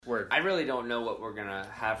word. I really don't know what we're gonna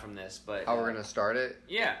have from this, but How we're gonna start it?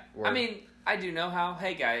 Yeah, Word. I mean, I do know how.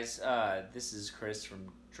 Hey guys, this is Chris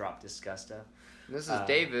from Drop Disgusta. This is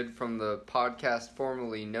David from the podcast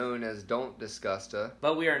formerly known as Don't Disgusta.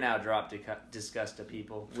 But we are now Drop Disgusta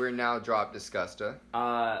people. We're now Drop Disgusta.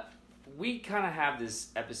 We kind of have this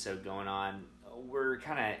episode going on. We're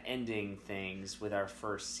kind of ending things with our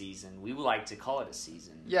first season. We would like to call it a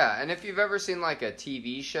season. Yeah, and if you've ever seen like a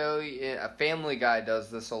TV show, a Family Guy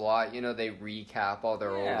does this a lot. You know, they recap all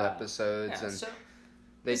their old episodes and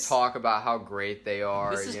they talk about how great they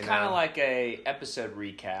are. This is kind of like a episode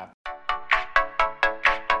recap.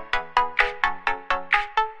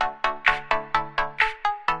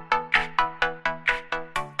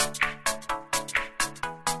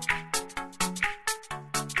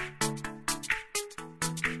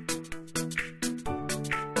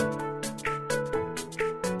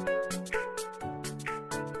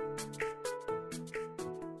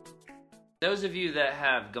 Those of you that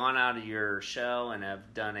have gone out of your shell and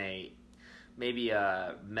have done maybe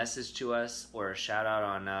a message to us or a shout out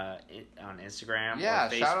on Instagram or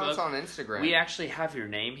Facebook. Shout outs on Instagram. We actually have your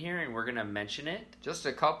name here and we're going to mention it. Just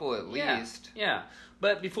a couple at least. Yeah.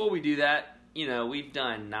 But before we do that, we've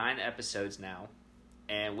done 9 episodes now,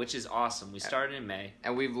 and which is awesome. We started in May.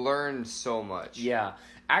 And we've learned so much. Yeah.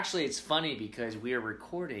 Actually, it's funny because we are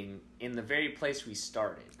recording in the very place we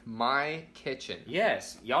started. My kitchen.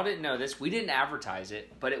 Yes. Y'all didn't know this. We didn't advertise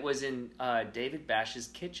it, but it was in David Bash's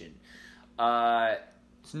kitchen.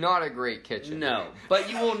 It's not a great kitchen. No. But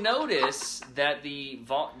you will notice that the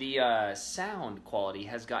sound quality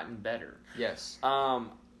has gotten better. Yes.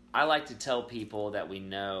 I like to tell people that we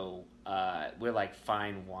know we're like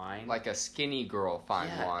fine wine. Like a Skinny Girl fine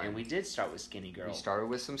wine. And we did start with Skinny Girl. We started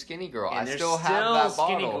with some Skinny Girl. And I still have that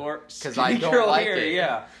bottle because I don't Girl like here,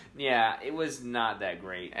 it. Yeah, it was not that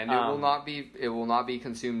great. And it will not be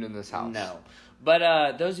consumed in this house. No.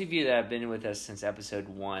 But those of you that have been with us since episode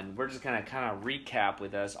 1, we're just going to kind of recap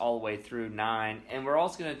with us all the way through 9. And we're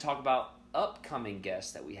also going to talk about upcoming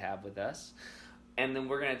guests that we have with us. And then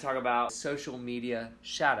we're going to talk about social media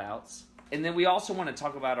shout-outs. And then we also want to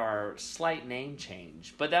talk about our slight name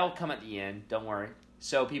change. But that will come at the end. Don't worry.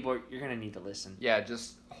 So people, you're going to need to listen. Yeah,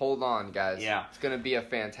 just hold on, guys. Yeah. It's going to be a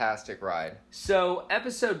fantastic ride. So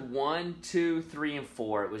episode 1, 2, 3, and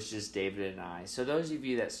 4, it was just David and I. So those of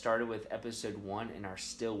you that started with episode 1 and are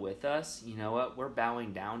still with us, you know what? We're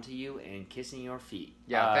bowing down to you and kissing your feet.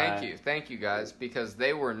 Yeah, thank you. Thank you, guys, because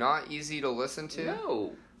they were not easy to listen to.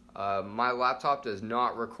 No. My laptop does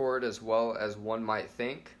not record as well as one might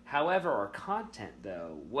think. However, our content,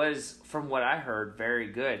 though, was, from what I heard, very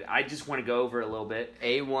good. I just want to go over it a little bit.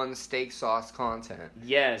 A1 steak sauce content.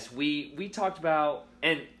 Yes, we talked about,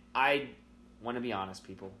 and I want to be honest,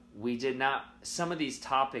 people, we did not, some of these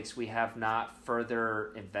topics we have not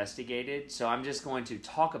further investigated, so I'm just going to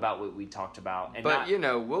talk about what we talked about. And but,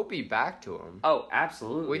 we'll be back to them. Oh,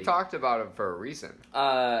 absolutely. We talked about it for a reason.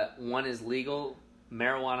 One is legal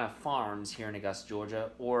marijuana farms here in Augusta, Georgia,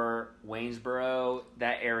 or Waynesboro,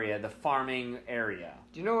 that area, the farming area.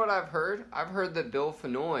 Do you know what I've heard? I've heard that Bill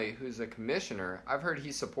Fenoy, who's a commissioner, I've heard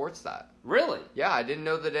he supports that. Really? Yeah, I didn't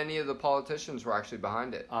know that any of the politicians were actually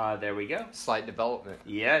behind it. There we go. Slight development.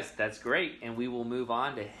 Yes, that's great. And we will move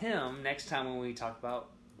on to him next time when we talk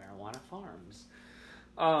about marijuana farms.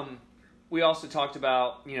 We also talked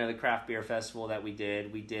about, the craft beer festival that we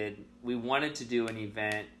did. We wanted to do an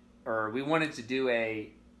event, or we wanted to do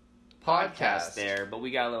a podcast there, but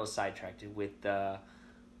we got a little sidetracked with the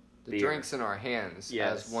drinks in our hands,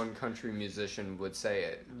 yes, as one country musician would say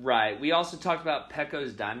it. Right. We also talked about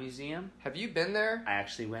Pecco's Dime Museum. Have you been there? I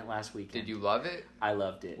actually went last weekend. Did you love it? I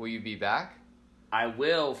loved it. Will you be back? I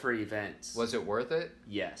will for events. Was it worth it?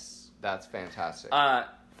 Yes. That's fantastic.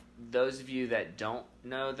 Those of you that don't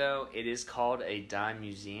know, though, it is called a dime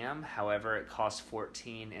museum. However, it costs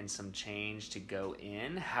 $14 and some change to go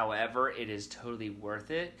in. However, it is totally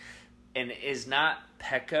worth it. And it is not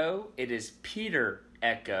Pecco. It is Peter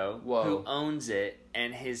Ecco who owns it.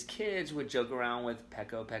 And his kids would joke around with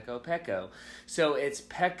Pecco, Pecco, Pecco. So it's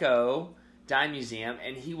Pecco Dime Museum.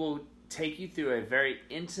 And he will take you through a very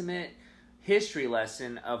intimate history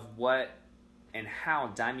lesson of what and how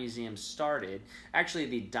Dime Museum started. Actually,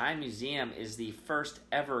 the Dime Museum is the first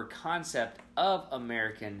ever concept of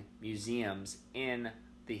American museums in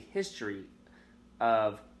the history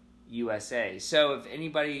of USA. So if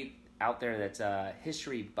anybody out there that's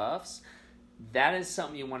history buffs, that is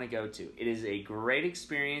something you want to go to. It is a great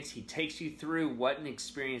experience. He takes you through what an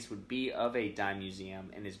experience would be of a dime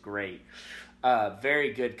museum, and is great.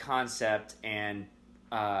 Very good concept. And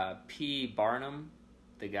P. Barnum,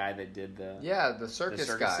 the guy that did the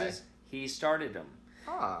circus guy, he started them.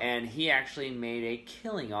 And he actually made a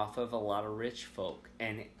killing off of a lot of rich folk.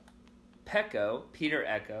 And Peter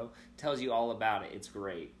Ecco, tells you all about it. It's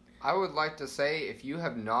great. I would like to say, if you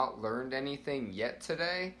have not learned anything yet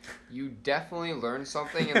today, you definitely learned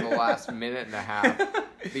something in the last minute and a half.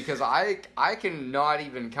 Because I can not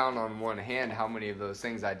even count on one hand how many of those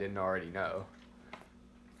things I didn't already know.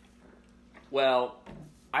 Well,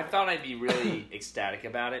 I thought I'd be really ecstatic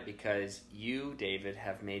about it because you, David,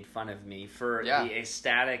 have made fun of me for the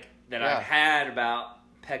ecstatic that I've had about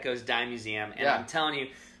Pecco's Dime Museum. And I'm telling you,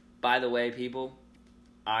 by the way, people,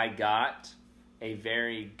 I got a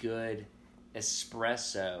very good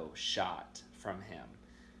espresso shot from him.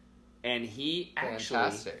 And he actually...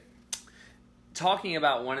 Fantastic. Talking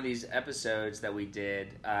about one of these episodes that we did,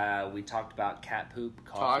 we talked about cat poop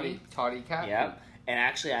coffee. Toddy cat poop. And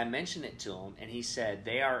actually I mentioned it to him, and he said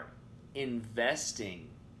they are investing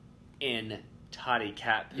in Toddy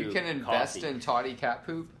cat poop. You can invest in Toddy cat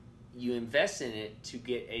poop? You invest in it to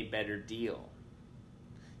get a better deal.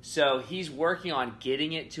 So he's working on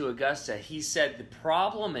getting it to Augusta. He said the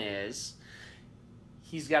problem is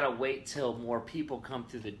he's got to wait till more people come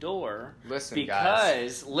through the door.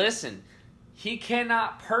 Listen, he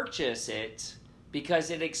cannot purchase it because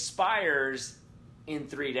it expires in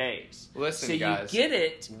 3 days. Listen, guys. So you get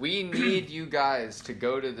it. We need you guys to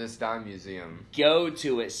go to this dime museum. Go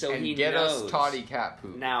to it so and he get knows. us Toddy cat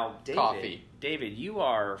poop. Now, coffee. David, you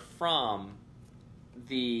are from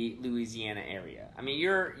the Louisiana area. I mean,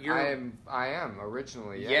 you're. I am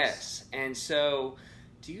originally. Yes, and so,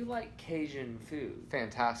 do you like Cajun food?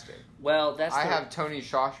 Fantastic. Well, I have Tony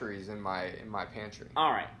Chachere's in my pantry.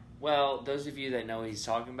 All right. Well, those of you that know what he's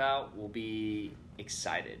talking about will be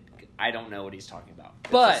excited. I don't know what he's talking about,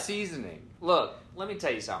 but it's a seasoning. Look, let me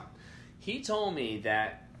tell you something. He told me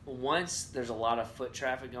that once there's a lot of foot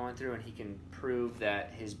traffic going through, and he can prove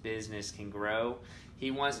that his business can grow, he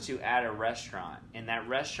wants to add a restaurant, and that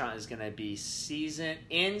restaurant is going to be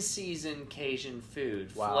in-season Cajun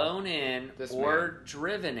food, flown in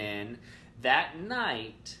driven in that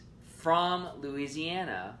night from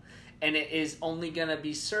Louisiana, and it is only going to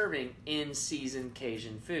be serving in-season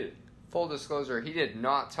Cajun food. Full disclosure, he did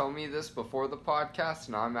not tell me this before the podcast,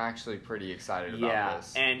 and I'm actually pretty excited about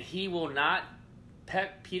this. Yeah, and he will not,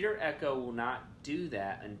 Peter Ecco will not do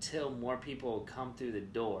that until more people come through the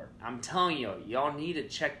door. I'm telling you, y'all need to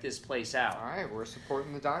check this place out. All right, we're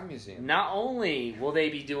supporting the Dime Museum. Not only will they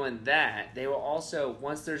be doing that, they will also,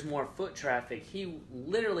 once there's more foot traffic, he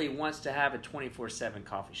literally wants to have a 24/7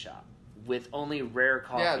 coffee shop with only rare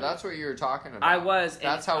coffee. Yeah, that's what you were talking about. I was.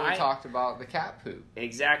 That's how we talked about the cat poop.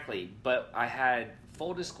 Exactly. But I had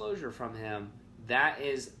full disclosure from him. That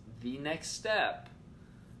is the next step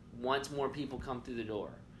once more people come through the door.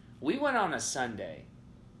 We went on a Sunday.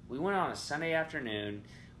 We went on a Sunday afternoon.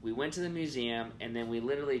 We went to the museum, and then we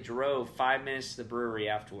literally drove 5 minutes to the brewery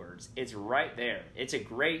afterwards. It's right there. It's a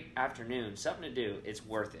great afternoon. Something to do. It's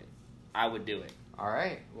worth it. I would do it. All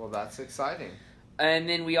right. Well, that's exciting. And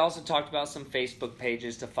then we also talked about some Facebook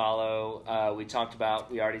pages to follow.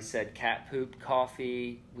 We already said cat poop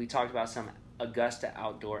coffee. We talked about some Augusta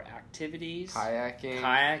outdoor activities.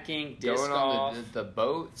 Kayaking, disc going golf. on the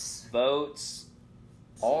boats.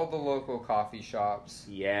 All the local coffee shops.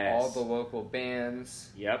 Yes. All the local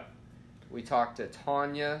bands. Yep. We talked to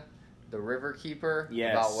Tanya, the river keeper,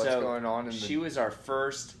 yes. about what's going on. She was our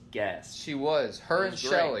first guest. She was. Her and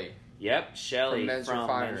Shelly. Yep, Shelly from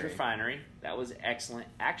Men's Refinery. That was excellent.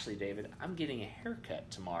 Actually, David, I'm getting a haircut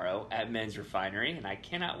tomorrow at Men's Refinery, and I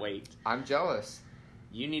cannot wait. I'm jealous.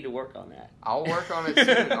 You need to work on that. I'll work on it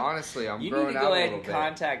soon. Honestly, I'm growing out a little bit. You need to go ahead and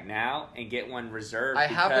contact now and get one reserved. I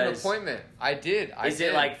have an appointment. I did. Is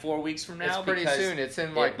it like 4 weeks from now? It's pretty soon. It's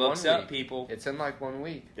in like 1 week. Books up, people. It's in like 1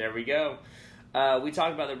 week. There we go. We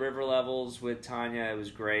talked about the river levels with Tanya. It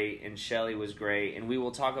was great, and Shelly was great. And we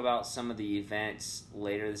will talk about some of the events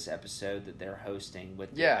later this episode that they're hosting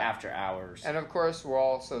with the after hours. And of course, we'll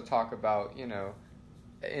also talk about,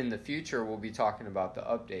 in the future, we'll be talking about the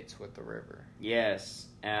updates with the river. Yes.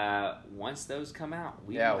 Once those come out,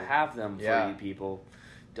 we will have them for you people.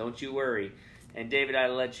 Don't you worry. And David, I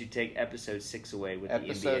let you take episode 6 away with the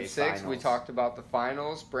NBA finals. Episode 6, we talked about the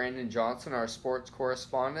finals. Brandon Johnson, our sports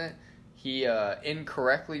correspondent, he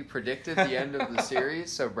incorrectly predicted the end of the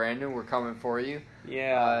series. So, Brandon, we're coming for you.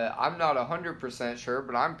 Yeah. I'm not 100% sure,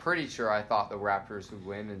 but I'm pretty sure I thought the Raptors would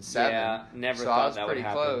win in 7. Yeah, never thought that would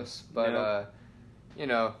happen. So, I was pretty close.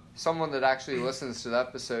 But, someone that actually listens to the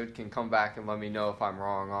episode can come back and let me know if I'm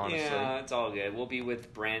wrong, honestly. Yeah, it's all good. We'll be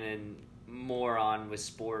with Brandon more on with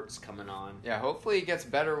sports coming on. Yeah, hopefully it gets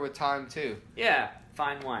better with time, too. Yeah,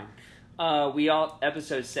 fine wine.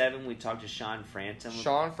 Episode 7, we talked to Sean Frampton.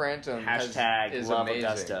 Sean Frampton is Love amazing.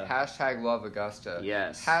 Augusta. Hashtag Love Augusta.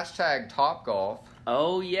 Yes. Hashtag Top Golf.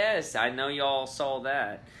 Oh, yes. I know y'all saw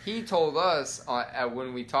that. He told us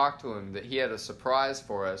when we talked to him that he had a surprise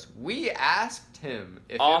for us. We asked him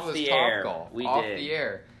if Off it was the Top air. Golf. We off did. the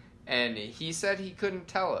air. And he said he couldn't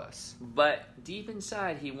tell us. But deep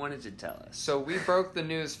inside, he wanted to tell us. So we broke the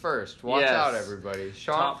news first. Watch Yes. out, everybody.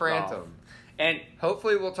 Sean Top Frampton. Golf. And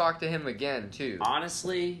hopefully we'll talk to him again, too.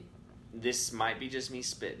 honestly, this might be just me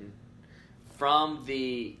spitting. From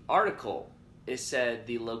the article, it said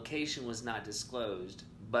the location was not disclosed.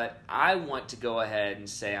 But I want to go ahead and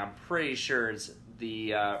say I'm pretty sure it's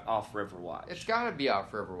the off Riverwatch. It's got to be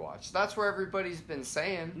off Riverwatch. That's where everybody's been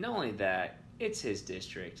saying. Not only that, it's his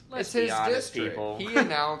district. Let's It's be his honest, district. people. He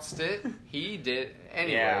announced it. He did.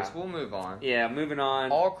 Anyways, Yeah. we'll move on. Yeah, moving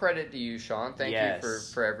on. All credit to you, Sean. Thank Yes. you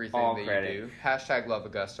for everything All that credit. you do. Hashtag Love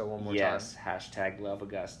Augusta one more Yes, time. hashtag Love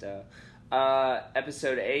Augusta.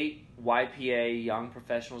 Episode 8, YPA, Young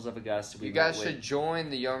Professionals of Augusta. You guys should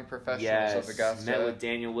join the Young Professionals of Augusta. Met with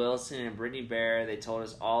Daniel Wilson and Brittany Bear. They told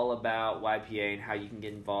us all about YPA and how you can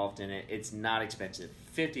get involved in it. It's not expensive.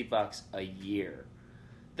 $50 a year.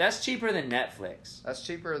 That's cheaper than Netflix. That's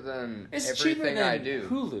cheaper than It's everything cheaper than I do.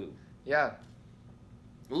 Hulu. Yeah.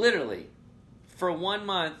 Literally. For 1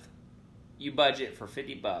 month, you budget for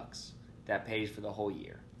 $50. That pays for the whole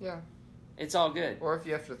year. Yeah. It's all good. Or if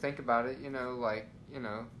you have to think about it,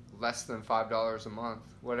 less than $5 a month.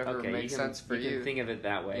 Whatever makes sense for you. You can think of it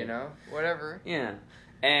that way. Whatever. Yeah.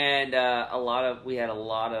 And we had a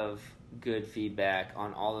lot of good feedback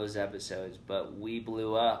on all those episodes, but we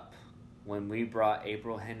blew up when we brought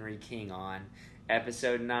April Henry King on.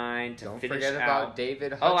 Episode 9 to Don't finish forget out. about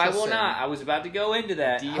David Hutchison. Oh, I will not. I was about to go into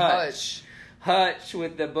that. D. Hutch. Hutch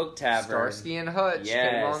with the Book Tavern. Starsky and Hutch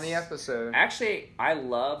came on the episode. Actually, I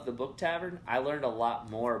love the Book Tavern. I learned a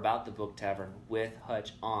lot more about the Book Tavern with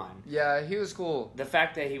Hutch on. Yeah, he was cool. The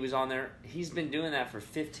fact that he was on there, he's been doing that for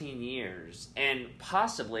 15 years. And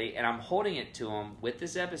possibly, and I'm holding it to him with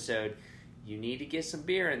this episode, you need to get some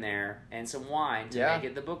beer in there and some wine to make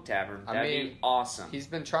it the Book Tavern. That'd be awesome. He's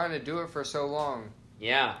been trying to do it for so long.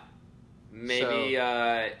 Yeah. Maybe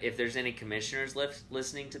if there's any commissioners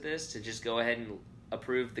listening to this, to just go ahead and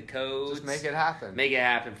approve the codes. Just make it happen. Make it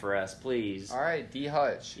happen for us, please. All right, D.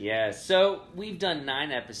 Hutch. Yeah, so we've done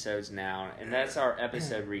 9 episodes now, and that's our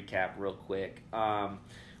episode recap real quick.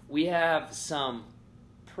 We have some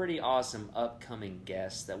pretty awesome upcoming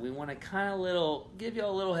guests that we want to give you a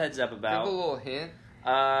little heads up about. Give a little hint.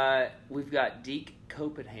 We've got Deke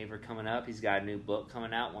Copenhaver coming up. He's got a new book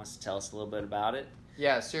coming out. Wants to tell us a little bit about it.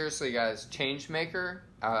 Yeah, seriously, guys. Changemaker.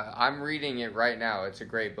 I'm reading it right now. It's a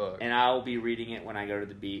great book. And I will be reading it when I go to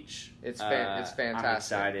the beach. It's fantastic. I'm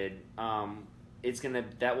excited.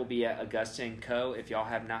 That will be at Augusta & Co. If y'all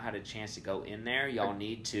have not had a chance to go in there, y'all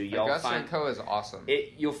need to. Augusta & Co. is awesome.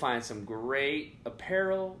 You'll find some great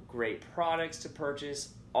apparel, great products to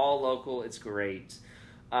purchase, all local. It's great.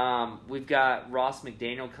 We've got Ross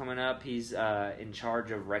McDaniel coming up. He's in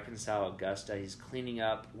charge of Reconcile Augusta. He's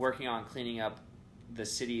working on cleaning up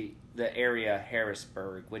the area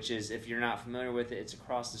Harrisburg, which is, if you're not familiar with it, it's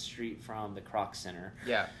across the street from the Kroc Center.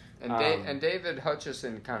 Yeah, and David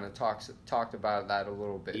Hutchison kind of talked about that a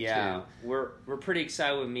little bit too. We're pretty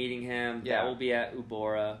excited with meeting him. Yeah. That will be at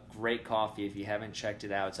Ubora. Great coffee. If you haven't checked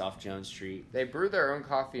it out, it's off Jones Street. They brew their own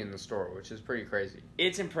coffee in the store, which is pretty crazy.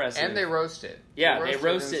 It's impressive. And they roast it. Yeah, they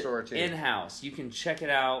roast it in-store too. in-house. You can check it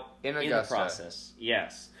out in the process.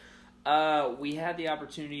 Yes. We had the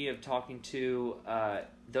opportunity of talking to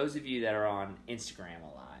those of you that are on Instagram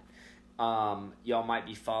a lot. Y'all might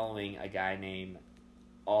be following a guy named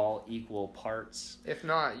All Equal Parts. If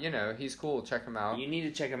not, he's cool. Check him out. You need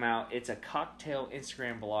to check him out. It's a cocktail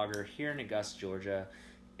Instagram blogger here in Augusta, Georgia.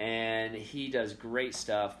 And he does great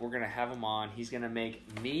stuff. We're going to have him on. He's going to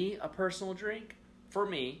make me a personal drink for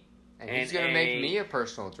me. And he's going to make me a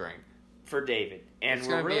personal drink. For David. And it's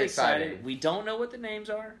we're really excited. We don't know what the names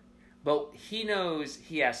are. But he knows.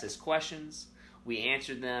 He asked us questions. We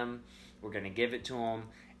answered them. We're going to give it to him.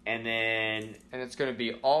 And it's going to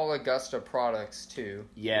be all Augusta products too.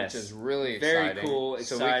 Yes. Which is really exciting. Very cool.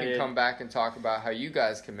 Excited. So we can come back and talk about how you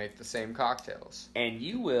guys can make the same cocktails. And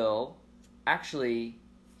you will actually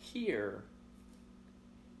hear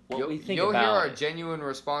what we think You'll about hear our it. genuine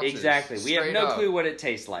responses. Exactly. We have no clue what it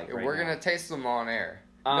tastes like right We're now. going to taste them on air.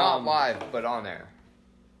 Not live, but on air.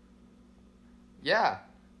 Yeah.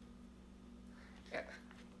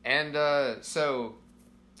 And so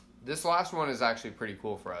this last one is actually pretty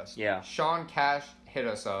cool for us. Yeah. Sean Cash hit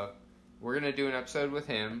us up. We're going to do an episode with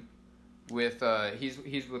him. with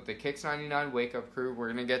he's with the Kicks 99 Wake Up Crew. We're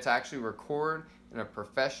gonna get to actually record in a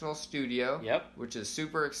professional studio. Yep. Which is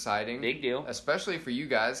super exciting. Big deal. Especially for you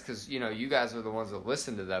guys, because you guys are the ones that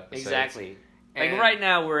listen to the episodes. Exactly. And right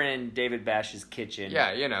now we're in David Bash's kitchen.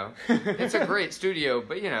 Yeah, it's a great studio,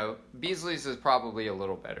 but Beasley's is probably a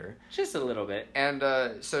little better. Just a little bit. And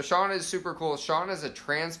so Sean is super cool. Sean is a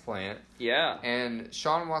transplant. Yeah. And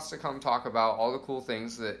Sean wants to come talk about all the cool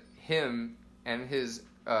things that him and his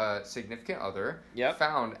significant other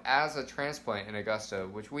found as a transplant in Augusta,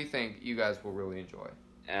 which we think you guys will really enjoy.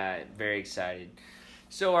 Very excited.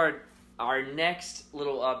 So our next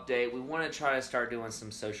little update, we want to try to start doing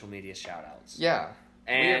some social media shout-outs. Yeah.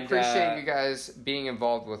 And, we appreciate you guys being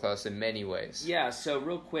involved with us in many ways. Yeah, so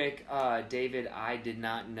real quick, David, I did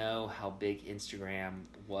not know how big Instagram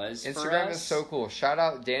was Instagram for us. is so cool. Shout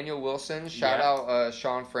out Daniel Wilson. Shout out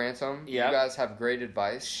Sean Frantum. Yep. You guys have great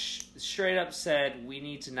advice. Straight up said we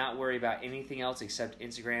need to not worry about anything else except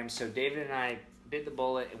Instagram. So David and I bit the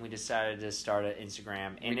bullet and we decided to start an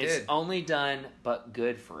Instagram. And it's only done but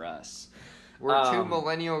good for us. We're two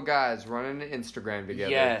millennial guys running an Instagram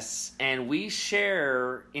together. Yes, and we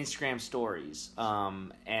share Instagram stories.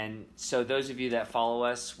 And so those of you that follow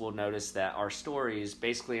us will notice that our stories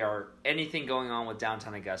basically are anything going on with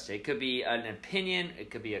downtown Augusta. It could be an opinion,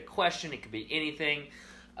 it could be a question, it could be anything.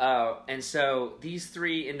 And so these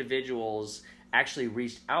three individuals actually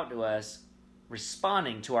reached out to us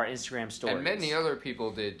responding to our Instagram stories. And many other people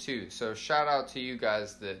did too. So shout out to you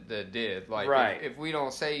guys that did. Like, right. If we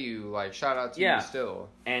don't say you, like, shout out to you still.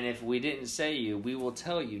 And if we didn't say you, we will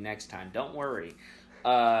tell you next time. Don't worry.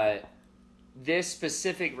 This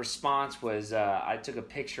specific response was, I took a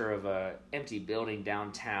picture of a empty building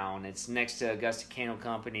downtown. It's next to Augusta Candle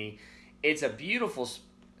Company. It's a beautiful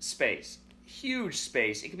space. Huge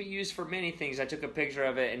space. It could be used for many things. I took a picture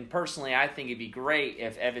of it, and personally, I think it'd be great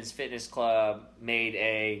if Evans Fitness Club made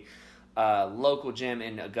a local gym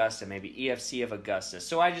in Augusta, maybe EFC of Augusta.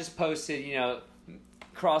 So I just posted,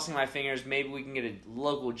 crossing my fingers, maybe we can get a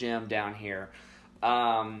local gym down here.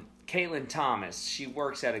 Caitlin Thomas, she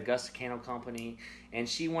works at Augusta Candle Company, and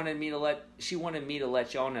she wanted me to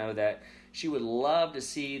let y'all know that she would love to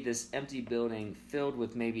see this empty building filled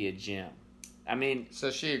with maybe a gym. I mean,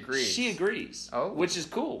 so she agrees. She agrees, which is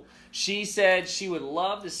cool. She said she would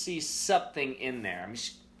love to see something in there. I mean,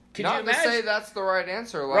 could not you imagine? To say that's the right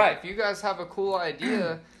answer. Like, right. If you guys have a cool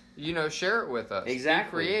idea, share it with us.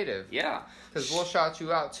 Exactly. Be creative. Yeah. Because we'll shout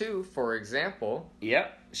you out too. For example.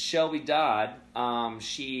 Yep. Shelby Dodd.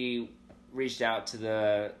 She reached out to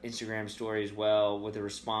the Instagram story as well with a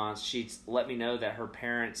response. She let me know that her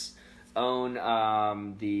parents own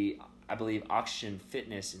I believe, Oxygen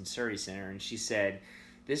Fitness in Surrey Center, and she said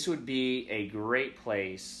this would be a great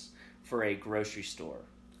place for a grocery store.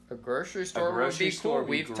 A grocery store would be cool.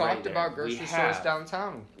 We've talked about grocery stores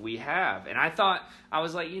downtown. We have. And I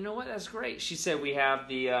was like, you know what? That's great. She said we have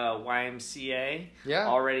the YMCA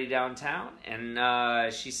already downtown.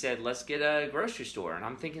 And she said, let's get a grocery store. And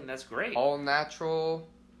I'm thinking that's great. All natural,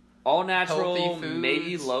 healthy foods,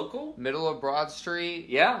 maybe local. Middle of Broad Street.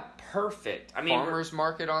 Yeah. Perfect. I mean, farmers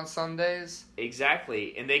market on Sundays.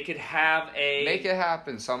 Exactly. And they could have make it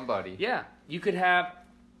happen, somebody. Yeah. You could have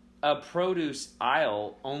a produce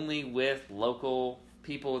aisle only with local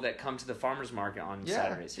people that come to the farmers market on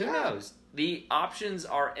Saturdays. Who knows? The options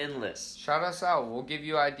are endless. Shout us out. We'll give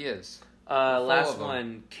you ideas. Last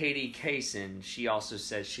one, Katie Kaysen. She also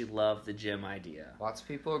said she loved the gym idea. Lots of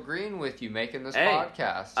people agreeing with you making this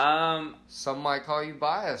podcast. Some might call you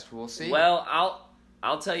biased. We'll see. Well,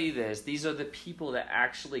 I'll tell you this. These are the people that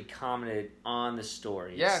actually commented on the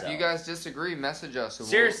story. Yeah, itself. If you guys disagree, message us.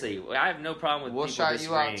 Seriously, I have no problem with people disagreeing.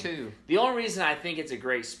 We'll shout you out, too. The only reason I think it's a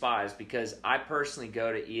great spot is because I personally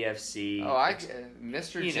go to EFC. Oh,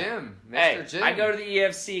 Mr. Jim. Mr. Jim. I go to the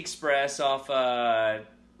EFC Express off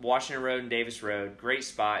Washington Road and Davis Road. Great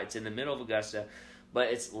spot. It's in the middle of Augusta. But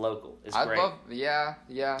it's local. It's great. I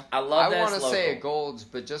want to say it Gold's,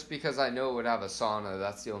 but just because I know it would have a sauna,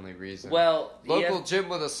 that's the only reason. Well, local gym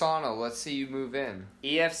with a sauna. Let's see you move in.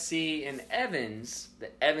 EFC in Evans, the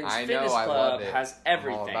Evans Fitness Club has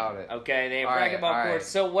everything. I'm all about it. Okay, they have racquetball courts.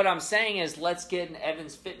 So what I'm saying is, let's get an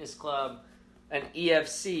Evans Fitness Club, an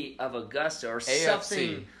EFC of Augusta, or AFC.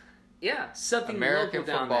 Something. Yeah, something American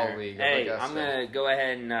local down Football there. League. Hey, I'm gonna go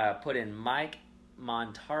ahead and put in Mike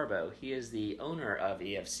Montarbo. He is the owner of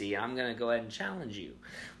EFC. I'm going to go ahead and challenge you.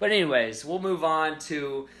 But anyways, we'll move on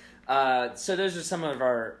to... so those are some of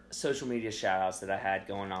our social media shout-outs that I had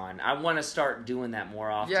going on. I want to start doing that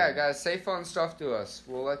more often. Yeah, guys, say fun stuff to us.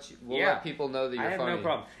 We'll let people know that you're funny. I have no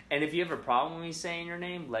problem. And if you have a problem with me saying your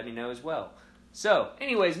name, let me know as well. So,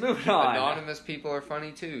 anyways, moving on. Anonymous people are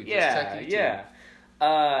funny too. Just check YouTube.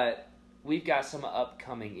 Yeah. We've got some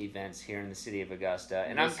upcoming events here in the city of Augusta,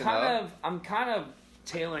 and I'm kind of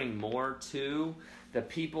tailoring more to the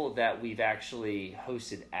people that we've actually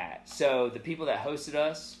hosted at. So the people that hosted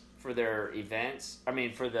us for their events,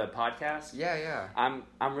 for the podcast. Yeah.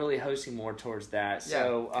 I'm really hosting more towards that. Yeah.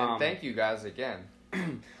 So and thank you guys again.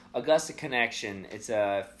 Augusta Connection. It's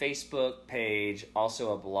a Facebook page,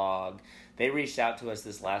 also a blog. They reached out to us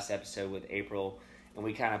this last episode with April, and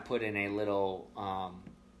we kind of put in a little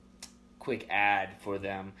quick ad for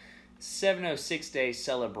them. 706 Day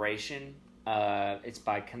Celebration. It's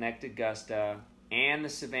by Connect Augusta and the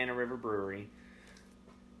Savannah River Brewery.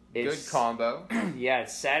 Good combo. Yeah,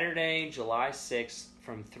 it's Saturday, July 6th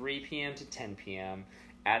from 3 p.m. to 10 p.m.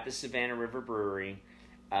 at the Savannah River Brewery.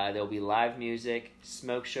 There'll be live music,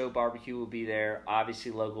 smoke show, barbecue will be there,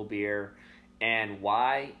 obviously local beer. And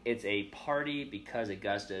why? It's a party because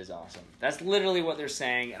Augusta is awesome. That's literally what they're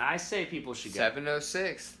saying, and I say people should go.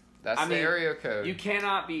 706. That's the area code. You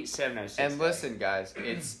cannot beat 706. And listen, guys,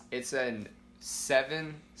 it's an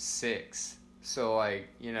 7-6. So, like,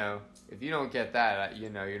 if you don't get that,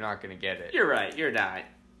 you're not going to get it. You're right. You're not.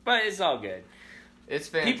 But it's all good. It's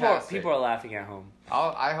fantastic. People are laughing at home.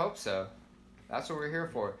 I hope so. That's what we're here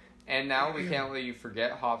for. And now we can't let you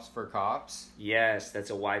forget Hops for Cops. Yes,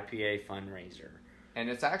 that's a YPA fundraiser. And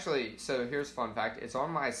it's actually, so here's a fun fact. It's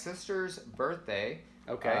on my sister's birthday.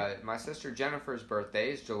 Okay. My sister Jennifer's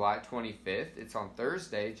birthday is July 25th. It's on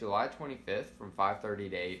Thursday, July 25th from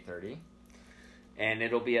 5:30 to 8:30. And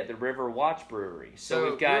it'll be at the River Watch Brewery.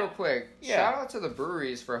 So we've got... real quick, shout out to the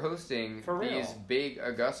breweries for hosting these big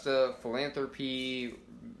Augusta philanthropy,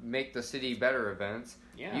 make the city better events.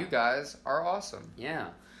 Yeah. You guys are awesome. Yeah.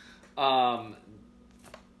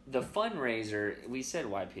 The fundraiser, we said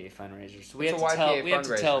YPA fundraiser, so we have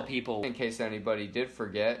to tell people. In case anybody did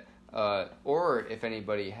forget, or if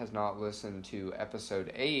anybody has not listened to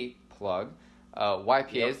episode 8, plug,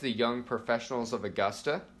 YPA is the Young Professionals of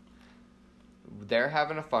Augusta. They're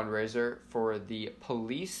having a fundraiser for the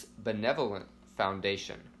Police Benevolent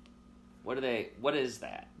Foundation. What is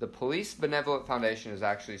that? The Police Benevolent Foundation is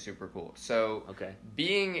actually super cool. So,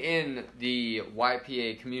 being in the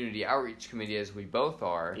YPA Community Outreach Committee, as we both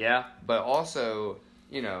are, but also,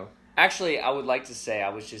 Actually, I would like to say I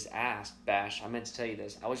was just asked, Bash, I meant to tell you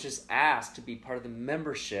this. I was just asked to be part of the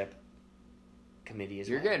membership committee as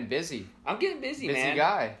well. You're getting busy. I'm getting busy, man. Busy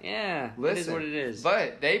guy. Yeah, listen, it is what it is.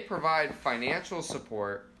 But they provide financial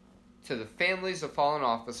support to the families of fallen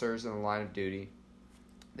officers in the line of duty.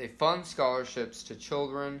 They fund scholarships to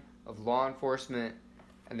children of law enforcement,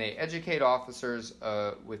 and they educate officers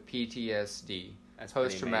with PTSD,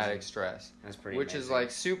 post-traumatic stress. That's pretty which amazing. Is like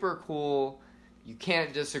super cool. You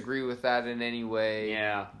can't disagree with that in any way.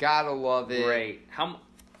 Yeah. Gotta love it. Great.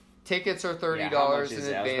 Tickets are $30 in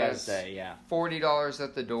advance. I was about to say, $40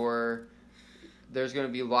 at the door. There's going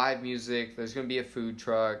to be live music. There's going to be a food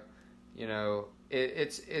truck.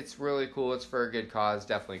 It's really cool. It's for a good cause.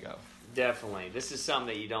 Definitely go. Definitely. This is something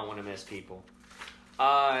that you don't want to miss, people.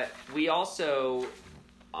 We also,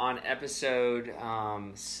 on episode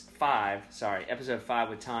 5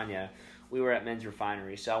 with Tanya, we were at Men's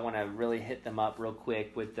Refinery, so I want to really hit them up real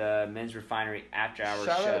quick with the Men's Refinery after-hours shows.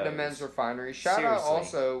 Shout out to Men's Refinery. Shout out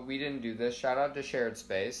also, we didn't do this, shout out to Shared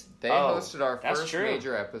Space. They hosted our first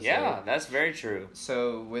major episode. Yeah, that's very true.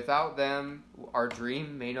 So without them, our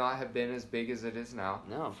dream may not have been as big as it is now.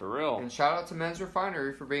 No, for real. And shout out to Men's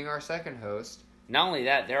Refinery for being our second host. Not only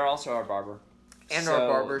that, they're also our barber. And our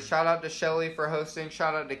barber. Shout out to Shelly for hosting.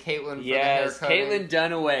 Shout out to Caitlin for the haircut. Caitlin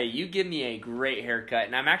Dunaway. You give me a great haircut.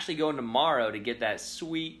 And I'm actually going tomorrow to get that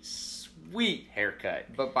sweet, sweet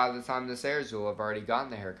haircut. But by the time this airs, you'll have already gotten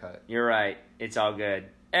the haircut. You're right. It's all good.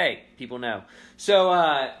 Hey, people know. So,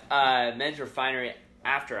 Men's Refinery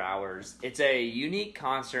After Hours. It's a unique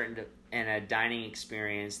concert and a dining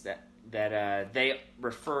experience that they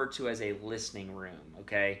refer to as a listening room,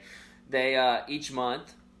 okay? They, each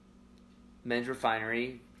month, Men's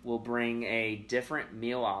Refinery will bring a different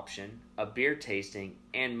meal option, a beer tasting,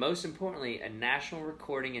 and most importantly, a national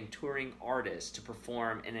recording and touring artist to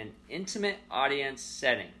perform in an intimate audience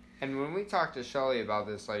setting. And when we talked to Shelly about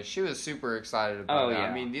this, like, she was super excited about it. Yeah.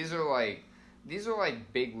 I mean, these are like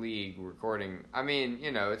big league recording. I mean,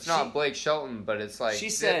 it's not Blake Shelton, but it's like she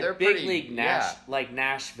said they're big league like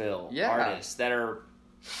Nashville artists that are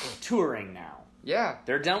touring now. Yeah.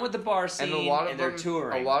 They're done with the bar scene and they're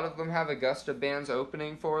touring. A lot of them have Augusta bands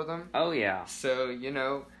opening for them. Oh, yeah. So,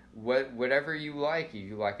 whatever you like. If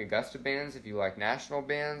you like Augusta bands, if you like national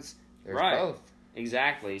bands, there's both.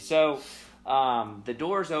 Exactly. So, the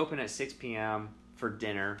doors open at 6 p.m. for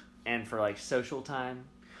dinner and for like social time.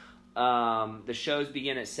 The shows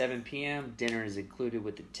begin at 7 p.m. Dinner is included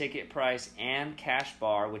with the ticket price and cash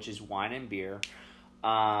bar, which is wine and beer.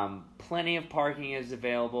 Plenty of parking is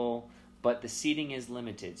available, but the seating is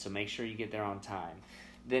limited, so make sure you get there on time.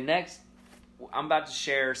 I'm about to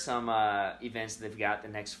share some events they've got, the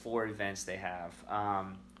next 4 events they have.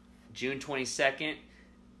 June 22nd,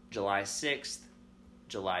 July 6th,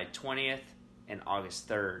 July 20th, and August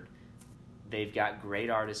 3rd. They've got great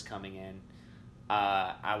artists coming in.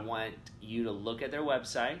 I want you to look at their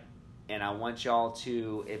website, and I want y'all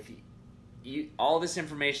to, all this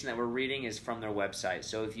information that we're reading is from their website.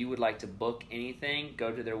 So if you would like to book anything,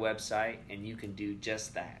 go to their website, and you can do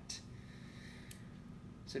just that.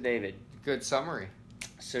 So, David. Good summary.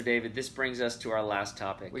 So, David, this brings us to our last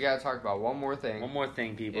topic. We got to talk about one more thing. One more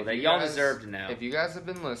thing, people, that y'all deserve to know. If you guys have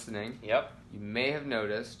been listening, you may have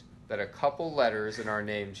noticed that a couple letters in our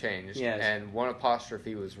name changed, and one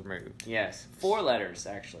apostrophe was removed. Yes, 4 letters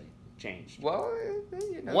actually changed. Well,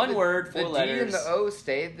 one word, 4 letters. The D and the O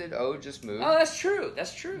stayed. The O just moved. Oh, that's true.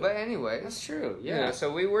 That's true. But anyway, that's true. Yeah.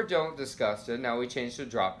 So we were Don't Disgusta. Now we changed to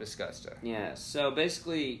Drop Disgusta. Yeah. So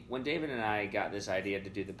basically, when David and I got this idea to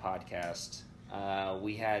do the podcast,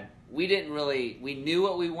 we knew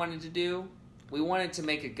what we wanted to do. We wanted to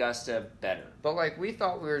make Augusta better. But, we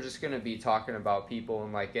thought we were just going to be talking about people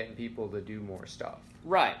and, getting people to do more stuff.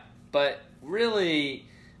 Right. But really,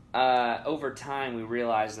 over time, we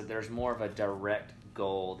realized that there's more of a direct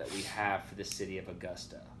goal that we have for the city of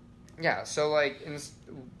Augusta. Yeah, so,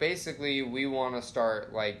 basically, we want to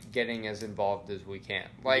start, getting as involved as we can.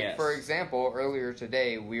 For example, earlier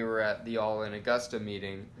today, we were at the All in Augusta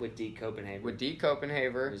meeting. With Deke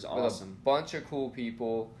Copenhaver. It was awesome. With a bunch of cool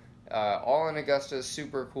people. All in Augusta is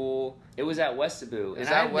super cool. It was at Westaboo. And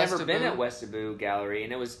I've never been at Westaboo Gallery,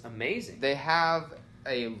 and it was amazing. They have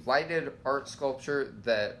a lighted art sculpture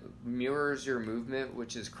that mirrors your movement,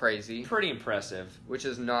 which is crazy. Pretty impressive. Which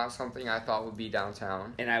is not something I thought would be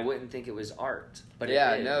downtown. And I wouldn't think it was art, but it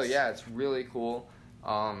is. It's really cool.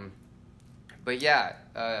 But yeah,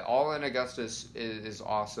 All in Augusta is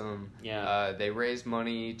awesome. Yeah. They raise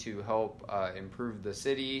money to help improve the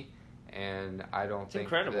city. And I don't think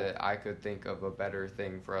that I could think of a better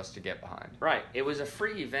thing for us to get behind. Right. It was a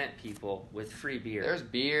free event, people, with free beer. There's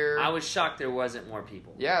beer. I was shocked there wasn't more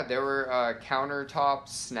people. Yeah, there were countertop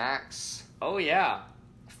snacks. Oh, yeah.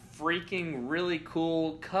 Freaking really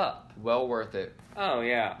cool cup. Well worth it. Oh,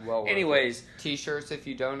 yeah. Well worth Anyways. it. T-shirts if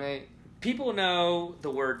you donate. People know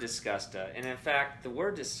the word Disgusta. And in fact, the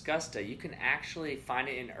word Disgusta, you can actually find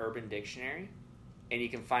it in Urban Dictionary. And you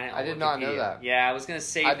can find it on Wikipedia. I did not know that. Yeah, I was going to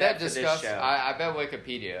save that for this show. I bet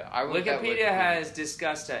Wikipedia. Wikipedia has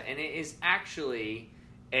Disgusta, and it is actually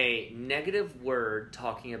a negative word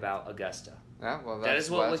talking about Augusta. Yeah, well, that is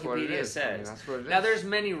what Wikipedia says. I mean, that's what it is. Now, there's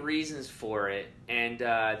many reasons for it, and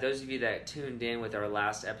those of you that tuned in with our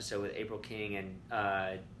last episode with April King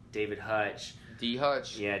and David Hutch. D.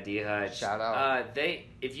 Hutch. Yeah, D. Hutch. Shout out.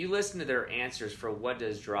 If you listen to their answers for what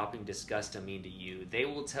does dropping Disgusta mean to you, they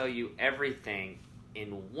will tell you everything in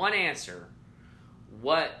one answer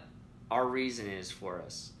what our reason is for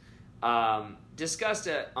us.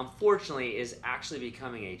 Disgusta, unfortunately, is actually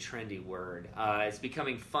becoming a trendy word. It's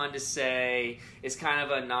becoming fun to say. It's kind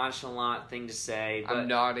of a nonchalant thing to say. But I'm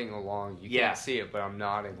nodding along. You can't see it, but I'm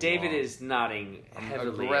nodding David along. is nodding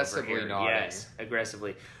heavily. Aggressively over here. nodding. Yes,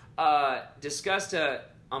 aggressively. Disgusta,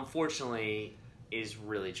 unfortunately, is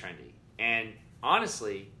really trendy. And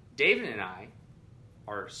honestly, David and I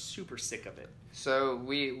are super sick of it. So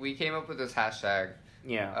we came up with this hashtag.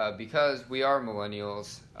 Yeah. Because we are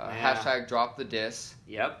millennials. Hashtag drop the dis.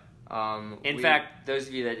 Yep. In fact, those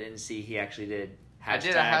of you that didn't see, he actually did hashtag. I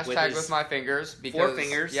did a hashtag with my fingers. Because, 4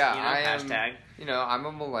 fingers. Yeah, hashtag. I'm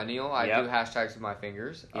a millennial. I do hashtags with my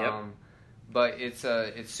fingers. Yep. But it's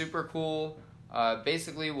super cool.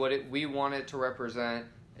 Basically, what we want it to represent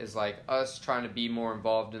is us trying to be more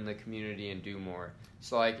involved in the community and do more.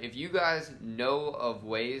 So, if you guys know of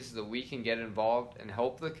ways that we can get involved and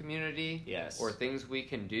help the community, or things we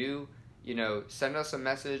can do, send us a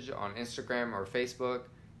message on Instagram or Facebook,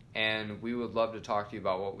 and we would love to talk to you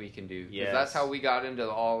about what we can do. Because that's how we got into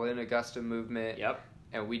the All in Augusta movement. Yep.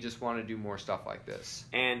 And we just want to do more stuff like this.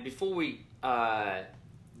 And before we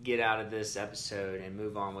get out of this episode and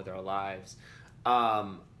move on with our lives,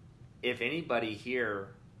 if anybody here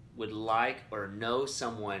would like or know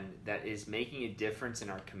someone that is making a difference in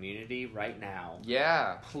our community right now,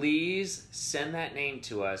 please send that name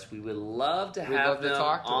to us. We would love to have them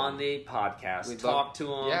on the podcast. Talk to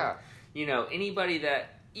them. Yeah. Anybody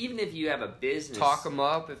that, even if you have a business, talk them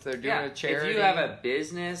up if they're doing a charity. If you have a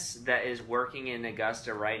business that is working in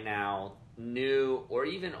Augusta right now, new, or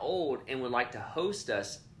even old and would like to host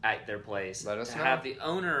us at their place, let us know. Have the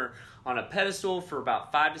owner on a pedestal for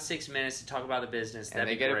about 5 to 6 minutes to talk about the business. And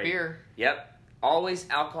they get a beer. Yep. Always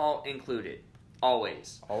alcohol included.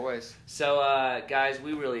 Always. So, guys,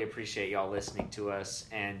 we really appreciate y'all listening to us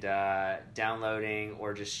and downloading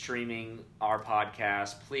or just streaming our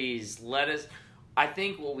podcast. Please let us... I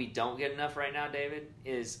think what we don't get enough right now, David,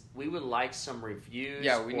 is we would like some reviews.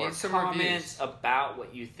 Yeah, we need some comments about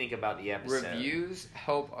what you think about the episode. Reviews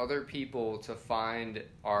help other people to find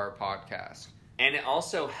our podcast. And it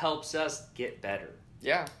also helps us get better.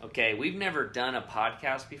 Yeah. Okay, we've never done a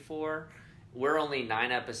podcast before. We're only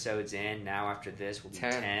 9 episodes in. Now after this, we'll be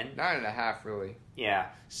 10. 9.5, really. Yeah.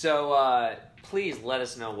 So please let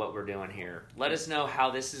us know what we're doing here. Let us know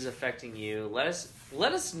how this is affecting you. Let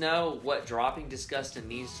us know what dropping Disgusting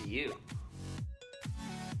means to you.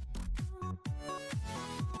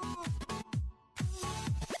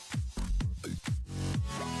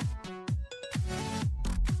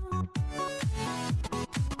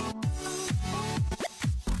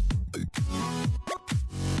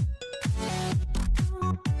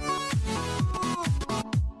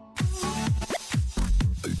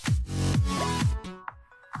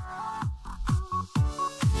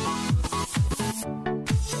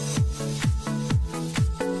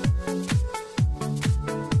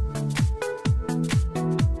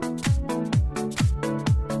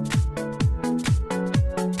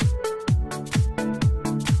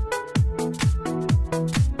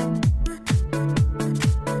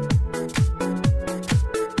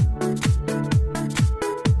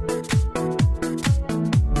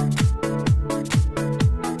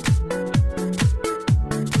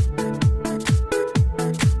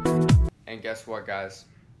 Guess what, guys?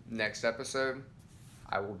 Next episode,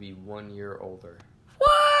 I will be 1 year older.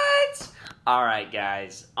 What? All right,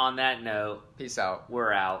 guys. On that note, peace out.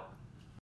 We're out.